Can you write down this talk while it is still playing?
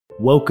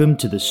Welcome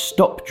to the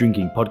Stop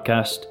Drinking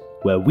podcast,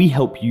 where we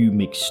help you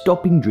make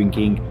stopping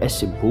drinking a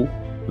simple,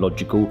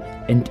 logical,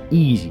 and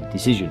easy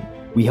decision.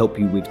 We help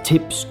you with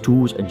tips,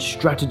 tools, and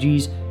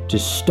strategies to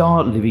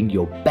start living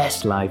your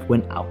best life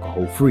when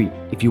alcohol-free.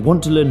 If you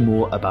want to learn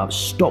more about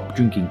stop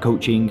drinking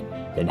coaching,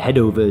 then head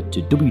over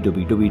to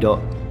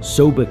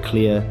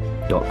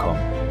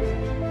www.soberclear.com.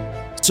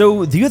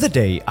 So the other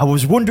day, I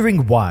was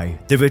wondering why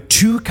there are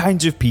two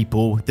kinds of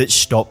people that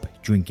stop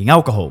drinking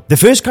alcohol. The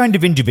first kind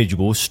of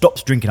individual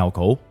stops drinking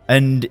alcohol,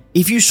 and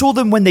if you saw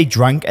them when they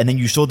drank and then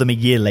you saw them a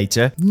year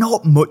later,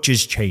 not much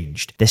has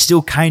changed. They're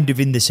still kind of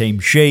in the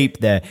same shape,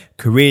 their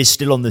career's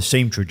still on the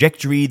same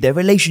trajectory, their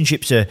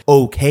relationships are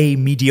okay,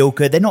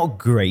 mediocre, they're not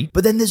great.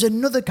 But then there's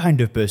another kind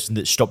of person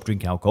that stopped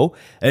drinking alcohol,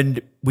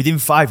 and within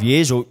 5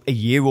 years or a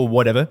year or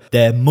whatever,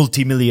 they're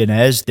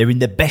multimillionaires, they're in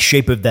the best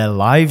shape of their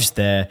lives,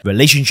 their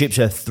relationships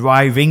are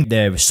thriving,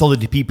 they're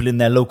solid people in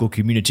their local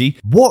community.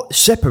 What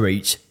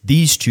separates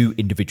these two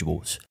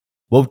individuals?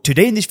 Well,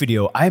 today in this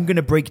video, I am going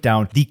to break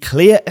down the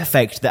clear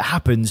effect that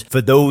happens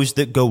for those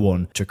that go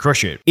on to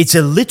crush it. It's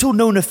a little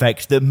known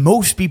effect that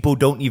most people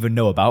don't even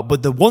know about,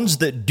 but the ones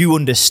that do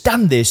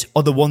understand this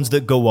are the ones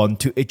that go on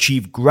to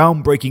achieve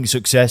groundbreaking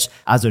success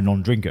as a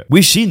non-drinker.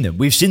 We've seen them.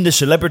 We've seen the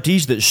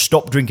celebrities that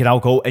stop drinking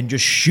alcohol and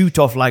just shoot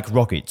off like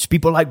rockets.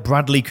 People like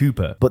Bradley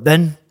Cooper. But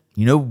then,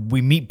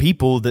 we meet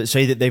people that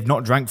say that they've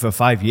not drank for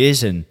 5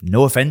 years, and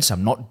no offense,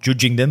 I'm not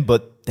judging them,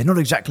 but they're not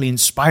exactly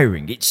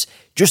inspiring. It's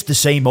just the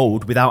same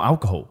old without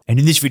alcohol. And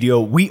in this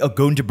video, we are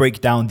going to break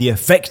down the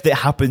effect that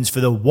happens for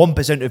the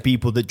 1% of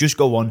people that just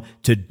go on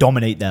to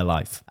dominate their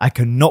life. I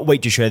cannot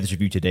wait to share this with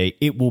you today.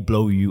 It will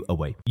blow you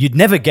away. You'd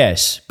never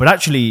guess, but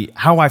actually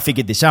how I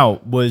figured this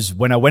out was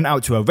when I went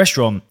out to a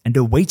restaurant and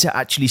a waiter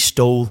actually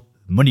stole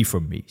money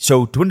from me.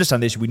 So to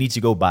understand this, we need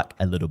to go back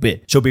a little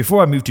bit. So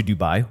before I moved to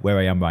Dubai, where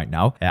I am right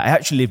now, I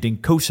actually lived in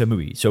Koh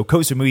Samui. So Koh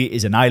Samui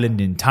is an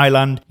island in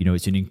Thailand.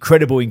 It's an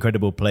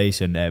incredible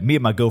place. And me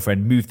and my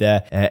girlfriend moved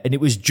there. And it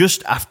was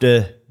just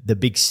after the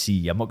big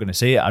C. I'm not going to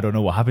say it. I don't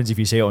know what happens if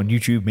you say it on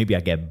YouTube. Maybe I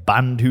get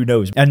banned. Who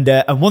knows? And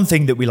one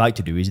thing that we like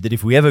to do is that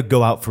if we ever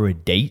go out for a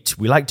date,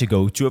 we like to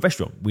go to a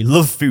restaurant. We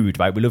love food,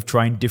 right? We love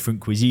trying different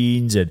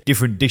cuisines and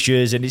different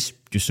dishes, and it's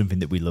just something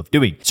that we love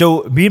doing.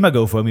 So me and my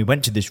girlfriend, we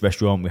went to this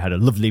restaurant. We had a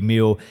lovely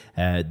meal.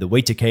 The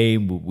waiter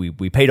came.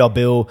 We paid our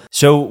bill.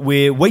 So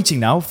we're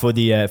waiting now for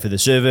the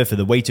server, for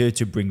the waiter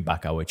to bring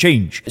back our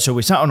change. So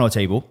we sat on our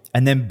table,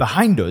 and then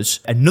behind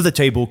us, another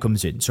table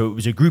comes in. So it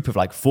was a group of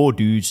like 4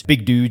 dudes,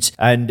 big dudes.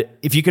 And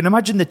if you can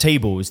imagine the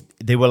tables,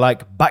 they were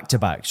like back to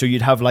back. So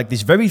you'd have like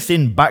this very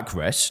thin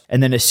backrest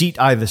and then a seat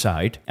either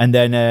side. And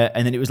then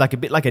it was like a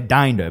bit like a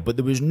diner, but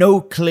there was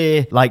no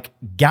clear like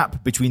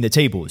gap between the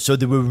tables. So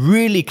they were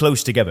really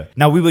close together.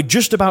 Now we were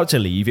just about to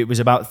leave. It was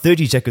about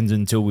 30 seconds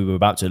until we were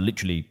about to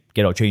literally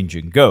get our change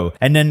and go.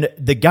 And then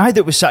the guy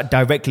that was sat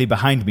directly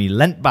behind me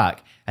leant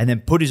back and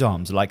then put his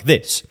arms like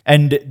this.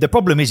 And the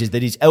problem is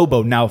that his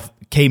elbow now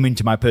came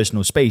into my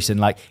personal space, and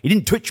like he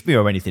didn't twitch me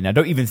or anything. I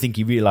don't even think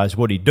he realized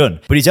what he'd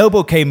done. But his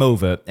elbow came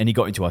over and he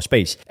got into our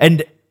space.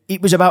 And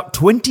it was about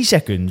 20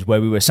 seconds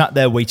where we were sat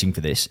there waiting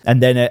for this.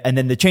 And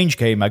then the change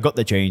came, I got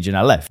the change and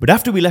I left. But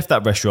after we left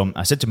that restaurant,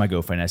 I said to my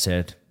girlfriend, I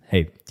said,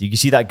 "Hey, did you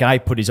see that guy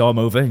put his arm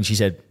over?" And she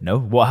said, "No,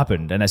 what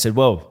happened?" And I said,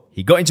 "Well,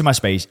 he got into my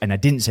space and I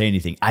didn't say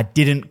anything. I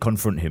didn't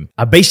confront him.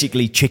 I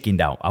basically chickened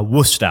out. I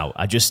wussed out.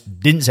 I just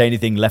didn't say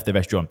anything, left the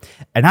restaurant."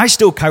 And I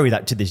still carry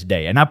that to this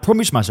day. And I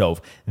promised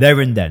myself there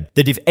and then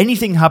that if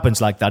anything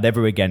happens like that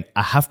ever again,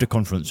 I have to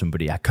confront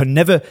somebody. I can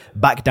never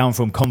back down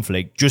from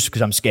conflict just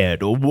because I'm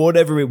scared or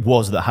whatever it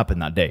was that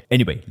happened that day.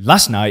 Anyway,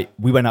 last night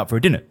we went out for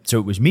a dinner. So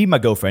it was me, my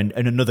girlfriend,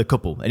 and another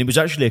couple. And it was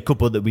actually a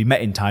couple that we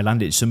met in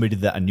Thailand. It's somebody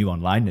that I knew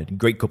online, a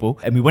great couple.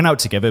 And we went out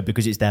together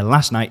because it's their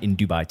last night in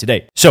Dubai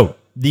today. So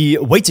the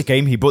waiter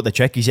came, he brought the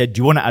check, he said,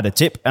 "Do you want to add a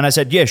tip?" And I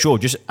said, "Yeah, sure,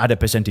 just add a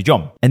percentage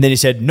on." And then he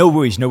said, no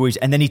worries.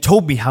 And then he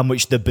told me how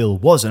much the bill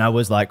was. And I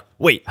was like,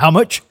 wait, how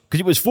much? Because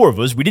it was 4 of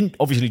us. We didn't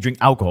obviously drink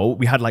alcohol.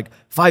 We had like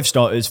 5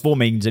 starters, 4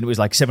 mains, and it was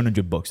like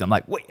 $700. I'm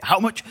like, wait, how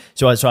much?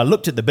 So I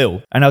looked at the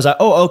bill and I was like,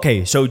 oh,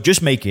 okay, so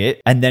just make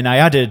it. And then I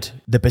added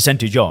the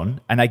percentage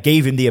on and I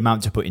gave him the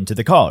amount to put into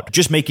the card.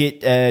 Just make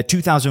it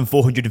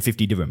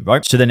 2,450 dirham,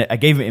 right? So then I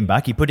gave it him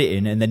back. He put it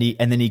in and then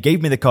he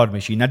gave me the card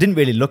machine. I didn't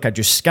really look. I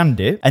just scanned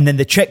it. And then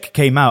the check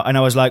came out and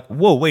I was like,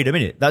 whoa, wait a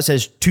minute. That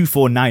says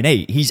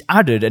 2,498. He's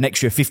added an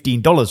extra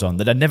 $15 on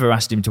that I never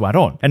asked him to add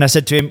on. And I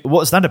said to him,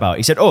 what's that about?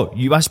 He said, oh,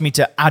 you asked me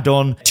to add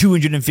on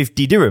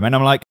 250 dirham. And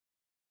I'm like,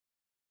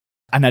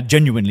 and I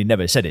genuinely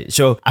never said it.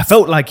 So I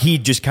felt like he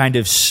just kind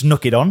of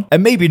snuck it on.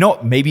 And maybe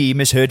not, maybe he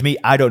misheard me,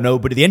 I don't know.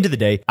 But at the end of the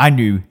day, I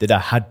knew that I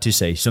had to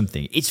say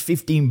something. It's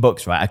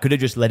 $15, right? I could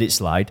have just let it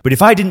slide. But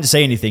if I didn't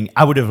say anything,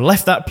 I would have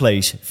left that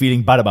place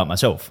feeling bad about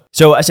myself.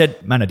 So I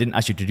said, man, I didn't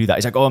ask you to do that.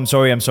 He's like, oh, I'm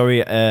sorry.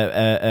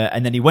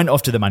 And then he went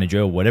off to the manager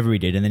or whatever he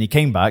did. And then he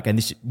came back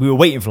and we were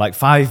waiting for like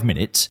 5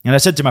 minutes. And I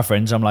said to my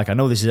friends, I'm like, I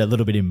know this is a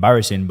little bit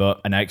embarrassing,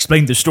 and I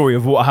explained the story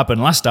of what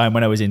happened last time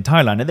when I was in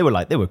Thailand. And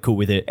they were cool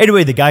with it.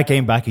 Anyway, the guy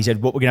came back. He said,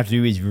 what we're going to have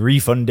to do is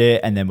refund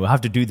it, and then we'll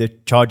have to do the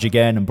charge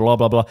again and blah,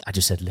 blah, blah. I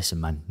just said,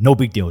 listen, man, no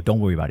big deal. Don't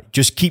worry about it.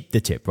 Just keep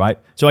the tip, right?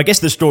 So I guess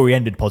the story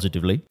ended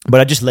positively, but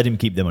I just let him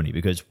keep the money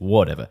because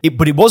whatever.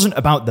 But it wasn't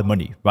about the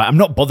money, right? I'm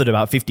not bothered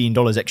about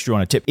 $15 extra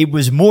on a tip. It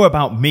was more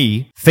about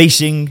me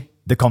facing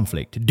the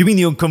conflict, doing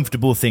the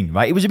uncomfortable thing,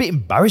 right? It was a bit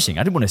embarrassing.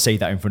 I didn't want to say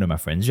that in front of my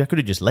friends. I could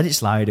have just let it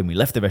slide and we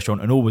left the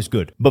restaurant and all was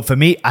good. But for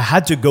me, I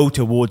had to go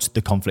towards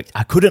the conflict.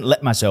 I couldn't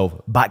let myself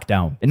back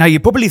down. And now you're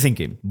probably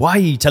thinking, why are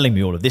you telling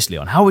me all of this,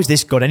 Leon? How has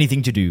this got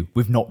anything to do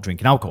with not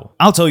drinking alcohol?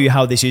 I'll tell you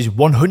how this is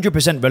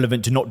 100%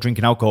 relevant to not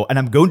drinking alcohol. And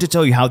I'm going to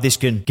tell you how this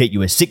can get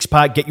you a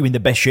six-pack, get you in the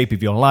best shape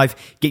of your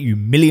life, get you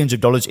millions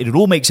of dollars. It'll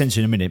all make sense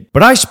in a minute.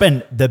 But I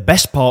spent the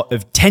best part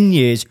of 10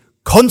 years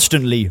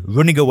constantly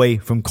running away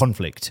from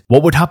conflict.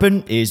 What would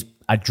happen is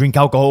I'd drink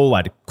alcohol,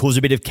 I'd cause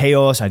a bit of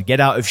chaos, I'd get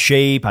out of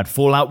shape, I'd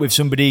fall out with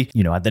somebody,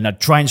 then I'd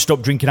try and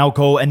stop drinking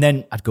alcohol, and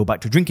then I'd go back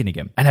to drinking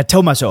again. And I'd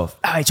tell myself,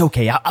 it's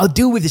okay, I'll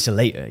deal with this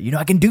later.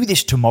 I can do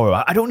this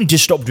tomorrow. I don't need to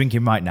stop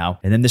drinking right now.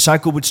 And then the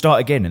cycle would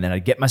start again, and then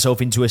I'd get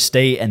myself into a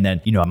state, and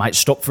then, I might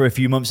stop for a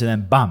few months, and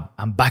then bam,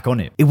 I'm back on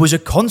it. It was a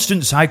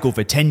constant cycle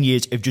for 10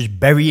 years of just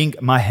burying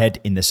my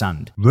head in the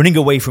sand, running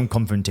away from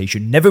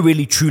confrontation, never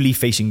really truly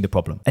facing the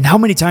problem. And how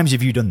many times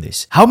have you done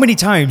this? How many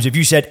times have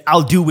you said,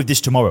 I'll deal with this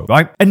tomorrow,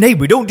 right? And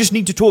hey, we don't just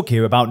need to talk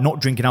here about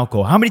not drinking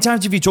alcohol. How many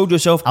times have you told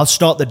yourself, I'll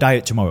start the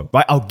diet tomorrow,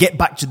 right? I'll get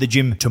back to the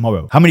gym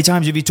tomorrow. How many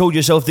times have you told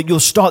yourself that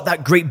you'll start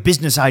that great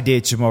business idea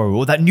tomorrow,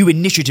 or that new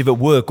initiative at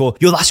work, or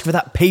you'll ask for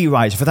that pay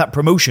rise, for that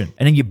promotion,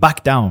 and then you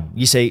back down.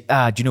 You say,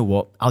 do you know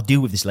what? I'll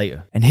deal with this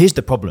later. And here's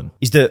the problem,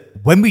 is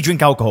that when we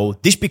drink alcohol,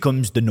 this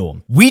becomes the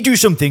norm. We do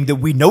something that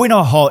we know in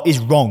our heart is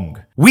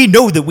wrong. We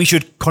know that we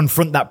should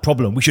confront that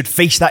problem. We should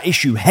face that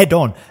issue head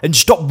on and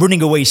stop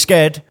running away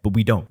scared, but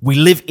we don't. We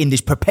live in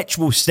this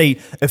perpetual state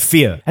of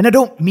fear. And I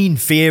don't mean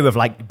fear of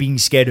like being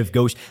scared of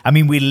ghosts. I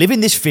mean, we live in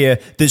this fear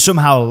that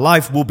somehow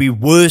life will be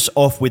worse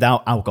off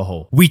without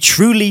alcohol. We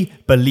truly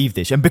believe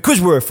this. And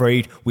because we're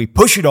afraid, we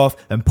push it off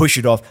and push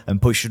it off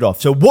and push it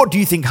off. So what do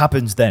you think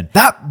happens then?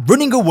 That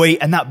running away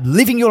and that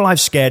living your life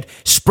scared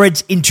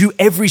spreads into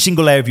every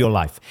single area of your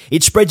life.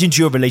 It spreads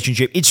into your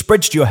relationship. It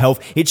spreads to your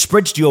health. It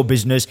spreads to your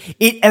business.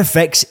 It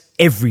affects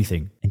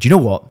everything. And you know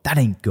what? That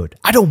ain't good.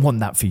 I don't want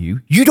that for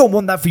you. You don't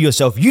want that for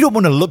yourself. You don't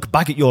want to look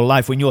back at your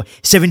life when you're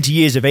 70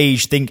 years of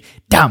age, think,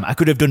 damn, I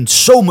could have done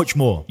so much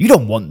more. You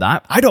don't want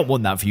that. I don't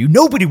want that for you.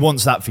 Nobody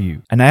wants that for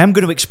you. And I am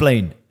going to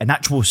explain an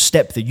actual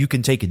step that you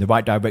can take in the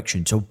right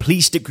direction. So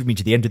please stick with me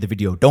to the end of the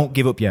video. Don't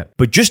give up yet.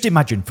 But just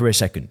imagine for a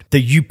second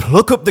that you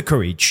pluck up the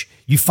courage,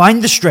 you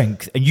find the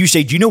strength, and you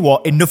say, do you know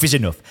what? Enough is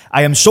enough.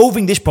 I am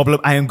solving this problem.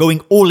 I am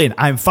going all in.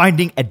 I am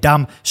finding a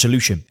damn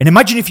solution. And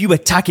imagine if you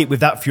attack it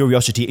with that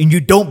curiosity and you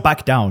don't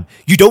back down.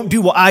 You don't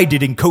do what I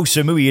did in Koh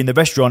Samui in the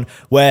restaurant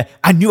where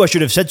I knew I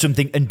should have said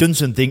something and done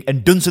something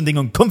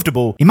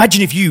uncomfortable.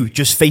 Imagine if you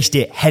just faced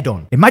it head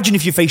on. Imagine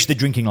if you faced the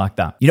drinking like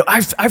that.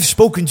 I've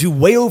spoken to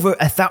way over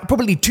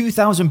probably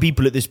 2,000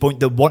 people at this point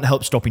that want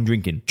help stopping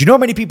drinking. Do you know how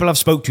many people I've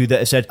spoke to that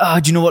have said,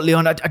 do you know what,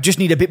 Leon? I just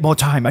need a bit more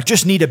time. I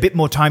just need a bit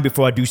more time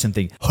before I do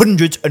something.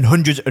 Hundreds and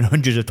hundreds and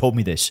hundreds have told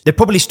me this. They're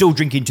probably still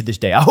drinking to this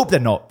day. I hope they're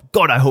not.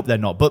 God, I hope they're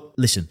not. But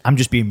listen, I'm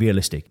just being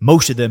realistic.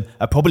 Most of them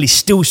are probably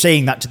still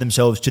saying that to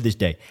themselves to this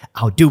day.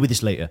 I'll deal with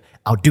this later.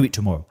 I'll do it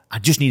tomorrow. I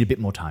just need a bit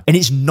more time. And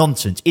it's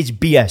nonsense. It's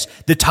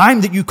BS. The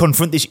time that you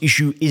confront this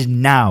issue is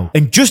now.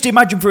 And just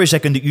imagine for a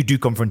second that you do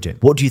confront it.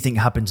 What do you think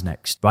happens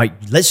next, right?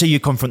 Let's say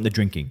you confront the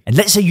drinking. And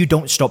let's say you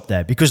don't stop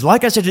there. Because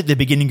like I said at the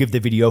beginning of the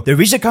video,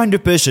 there is a kind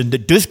of person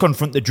that does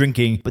confront the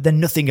drinking, but then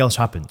nothing else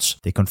happens.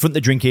 They confront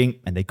the drinking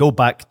and they go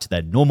back to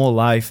their normal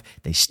life.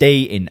 They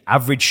stay in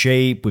average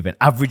shape, with an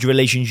average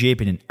relationship,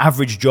 in an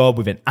average job,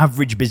 with an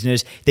average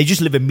business. They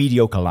just live a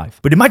mediocre life.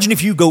 But imagine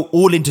if you go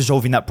all into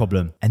solving that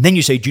problem. And then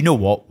you say, do you know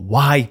what?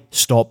 Why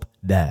stop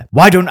there?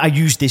 Why don't I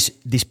use this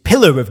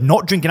pillar of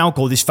not drinking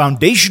alcohol, this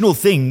foundational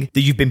thing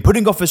that you've been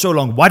putting off for so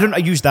long? Why don't I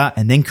use that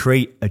and then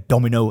create a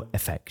domino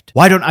effect?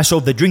 Why don't I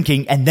solve the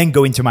drinking and then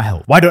go into my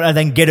health? Why don't I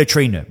then get a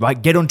trainer,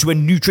 right? Get onto a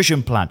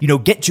nutrition plan,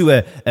 get to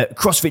a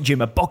CrossFit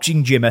gym, a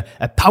boxing gym, a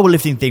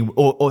powerlifting thing,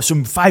 or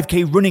some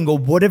 5K running or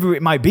whatever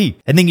it might be.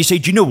 And then you say,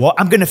 do you know what?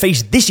 I'm going to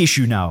face this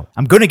issue now.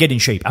 I'm going to get in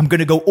shape. I'm going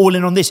to go all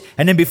in on this.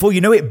 And then before you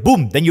know it,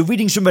 boom, then you're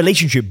reading some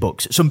relationship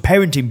books, some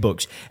parenting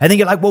books. And then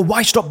you're like, well,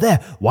 why stop there?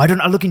 Why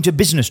don't I look into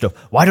business stuff?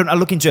 Why don't I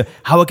look into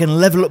how I can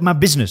level up my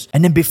business?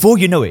 And then before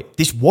you know it,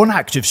 this one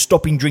act of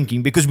stopping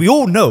drinking, because we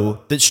all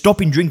know that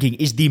stopping drinking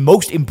is the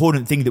most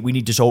important thing that we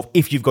need to solve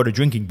if you've got a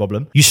drinking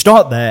problem. You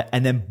start there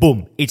and then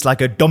boom, it's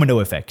like a domino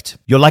effect.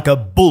 You're like a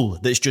bull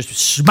that's just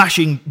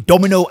smashing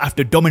domino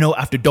after domino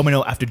after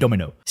domino after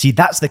domino. See,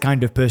 that's the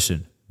kind of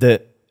person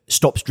that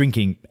stops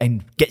drinking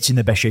and gets in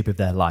the best shape of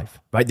their life.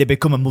 right? They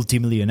become a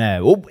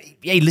multimillionaire. Or,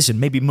 hey, listen,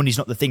 maybe money's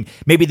not the thing.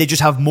 Maybe they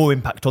just have more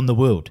impact on the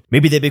world.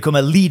 Maybe they become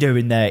a leader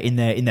in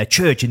their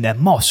church, in their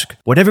mosque,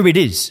 whatever it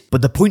is.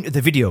 But the point of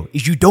the video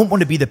is you don't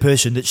want to be the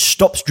person that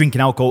stops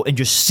drinking alcohol and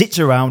just sits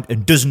around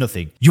and does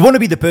nothing. You want to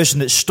be the person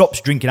that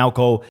stops drinking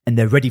alcohol and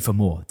they're ready for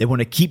more. They want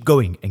to keep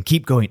going and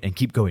keep going and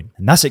keep going.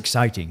 And that's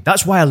exciting.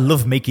 That's why I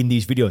love making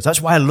these videos.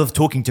 That's why I love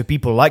talking to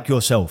people like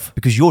yourself,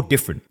 because you're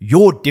different.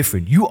 You're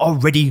different. You are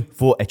ready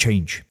for a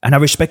change. And I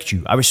respect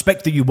you. I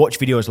respect that you watch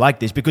videos like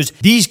this, because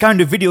these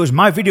kind of videos,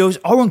 my videos,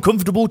 are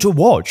uncomfortable to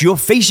watch. You're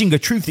facing a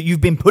truth that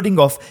you've been putting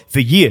off for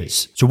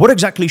years. So what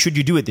exactly should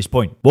you do at this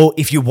point? Well,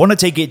 if you want to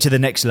take it to the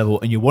next level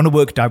and you want to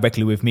work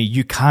directly with me,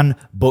 you can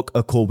book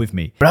a call with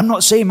me. But I'm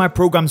not saying my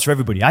program's for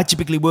everybody. I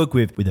typically work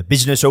with a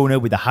business owner,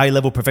 with a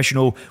high-level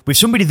professional, with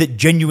somebody that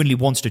genuinely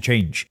wants to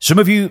change. Some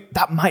of you,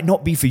 that might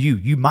not be for you.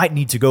 You might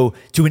need to go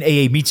to an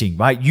AA meeting,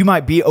 right? You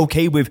might be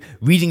okay with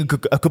reading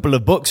a couple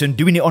of books and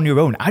doing it on your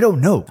own. I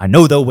don't know. I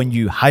know though, when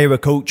you hire a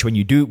coach, when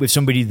you do it with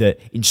somebody that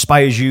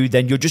inspires you,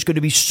 then you're just going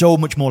to be so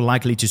much more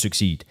likely to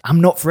succeed.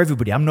 I'm not for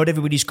everybody. I'm not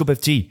everybody's cup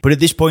of tea. But at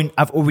this point,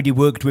 I've already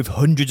worked with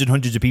hundreds and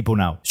hundreds of people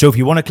now. So if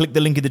you want to click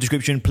the link in the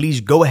description,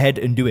 please go ahead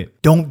and do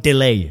it. Don't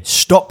delay.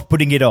 Stop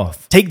putting it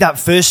off. Take that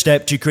first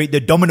step to create the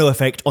domino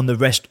effect on the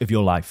rest of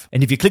your life.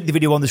 And if you click the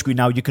video on the screen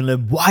now, you can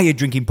learn why a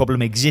drinking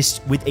problem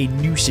exists with a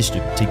new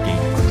system to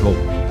gain control.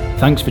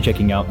 Thanks for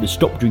checking out the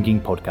Stop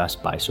Drinking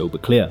podcast by Sober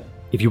Clear.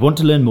 If you want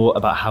to learn more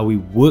about how we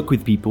work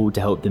with people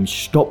to help them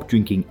stop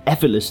drinking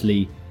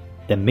effortlessly,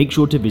 then make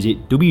sure to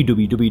visit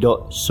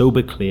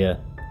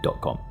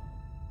www.soberclear.com.